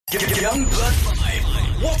Youngblood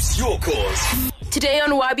 5. What's your cause? Today on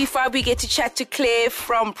YB5, we get to chat to Claire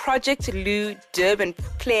from Project Lou Durban.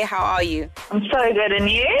 Claire, how are you? I'm so good,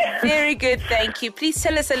 and you? Very good, thank you. Please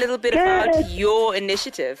tell us a little bit about your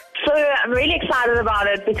initiative. So I'm really excited about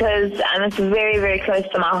it because it's very, very close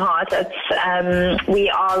to my heart. It's we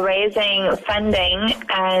are raising funding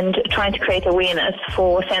and trying to create awareness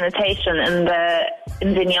for sanitation in the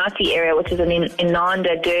Nyati area, which is in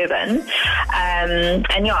Inanda, Durban.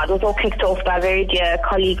 And yeah, it was all kicked off by a very dear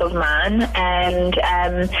colleague of mine, and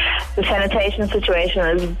the sanitation situation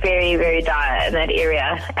is very, very dire in that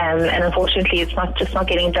area, and unfortunately it's not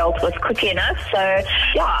getting dealt with quickly enough. So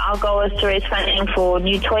yeah, our goal is to raise funding for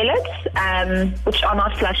new toilets, which are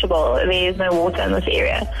not flushable. There is no water in this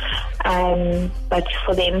area, but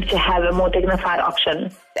for them to have a more dignified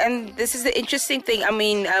option. And this is the interesting thing. I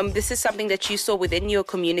mean, this is something that you saw within your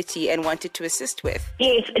community and wanted to assist with.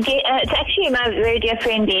 Yes, it's actually my very dear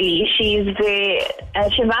friend Deli. She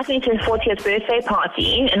invited me to her 40th birthday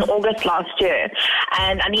party in August last year,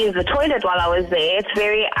 and I needed a toilet while I was there. It's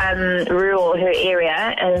very rural, her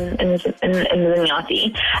area in the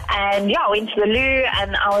Nyati. And yeah, I went to the loo,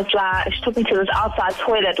 and I was like, she took me to this outside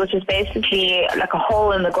toilet, which is basically like a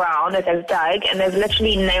hole in the ground that they've dug, and they've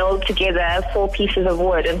literally nailed together 4 pieces of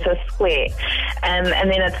wood into a square, and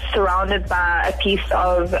then it's surrounded by a piece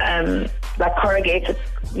of like corrugated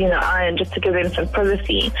iron, just to give them some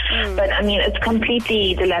privacy. But I mean, it's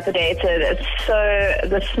completely dilapidated.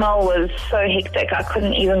 The smell was so hectic, I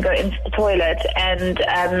couldn't even go into the toilet, and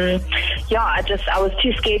I was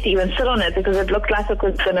too scared to even sit on it because it looked like it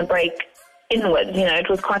was going to break inwards. It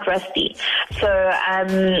was quite rusty. So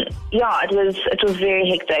it was very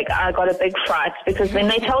hectic. I got a big fright because when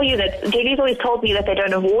they tell you that, Jelly's always told me that they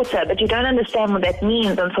don't have water, but you don't understand what that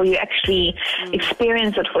means until you actually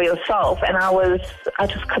experience it for yourself. And I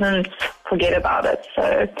just couldn't forget about it.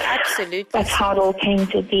 So absolutely, that's how it all came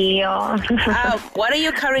to be. What are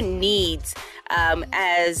your current needs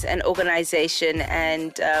as an organization,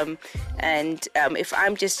 and if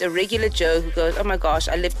I'm just a regular Joe who goes, oh my gosh,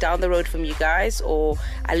 I live down the road from you guys, or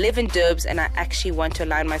I live in Durbs and I actually want to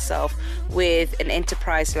align myself with an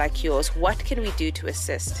enterprise like yours, what can we do to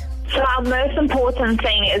assist? So our most important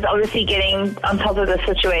thing is obviously getting on top of the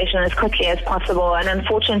situation as quickly as possible. And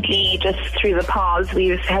unfortunately, just through the pause,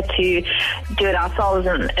 we've had to do it ourselves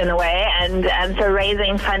in a way. And so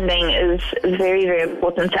raising funding is very, very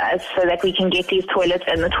important to us so that we can get these toilets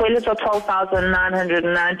in. The toilets are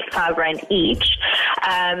 12,995 Rand each,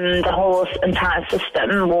 the whole entire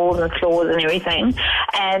system, walls and floors and everything.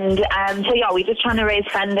 And we're just trying to raise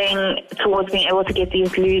funding towards being able to get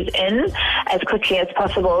these loos in as quickly as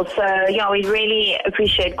possible. So we really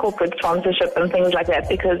appreciate corporate sponsorship and things like that,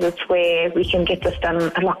 because it's where we can get this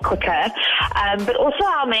done a lot quicker. But also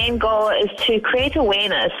our main goal is to create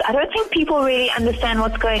awareness. I don't think people really understand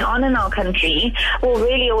what's going on in our country, or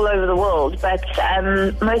really all over the world, but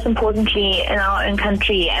most importantly in our own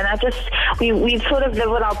country. And we sort of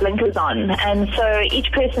live with our blinkers on. And so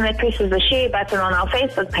each person that presses the share button on our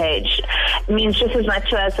Facebook page means just as much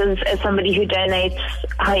to us as somebody who donates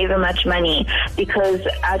however much money, because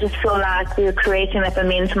I just feel like we're creating that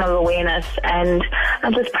momentum of awareness, and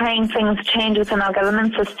I'm just praying things change within our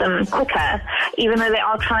government system quicker. Even though they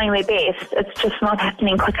are trying their best, it's just not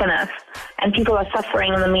happening quick enough, and people are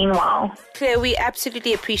suffering in the meanwhile. Claire, we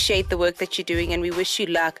absolutely appreciate the work that you're doing, and we wish you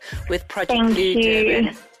luck with Project Lou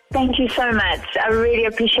Durban. Thank you so much. I really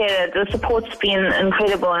appreciate it. The support's been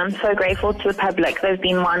incredible, and I'm so grateful to the public. They've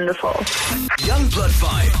been wonderful. Youngblood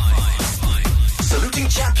 5. Saluting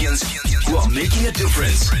champions who are making a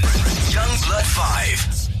difference. Youngblood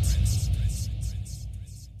 5.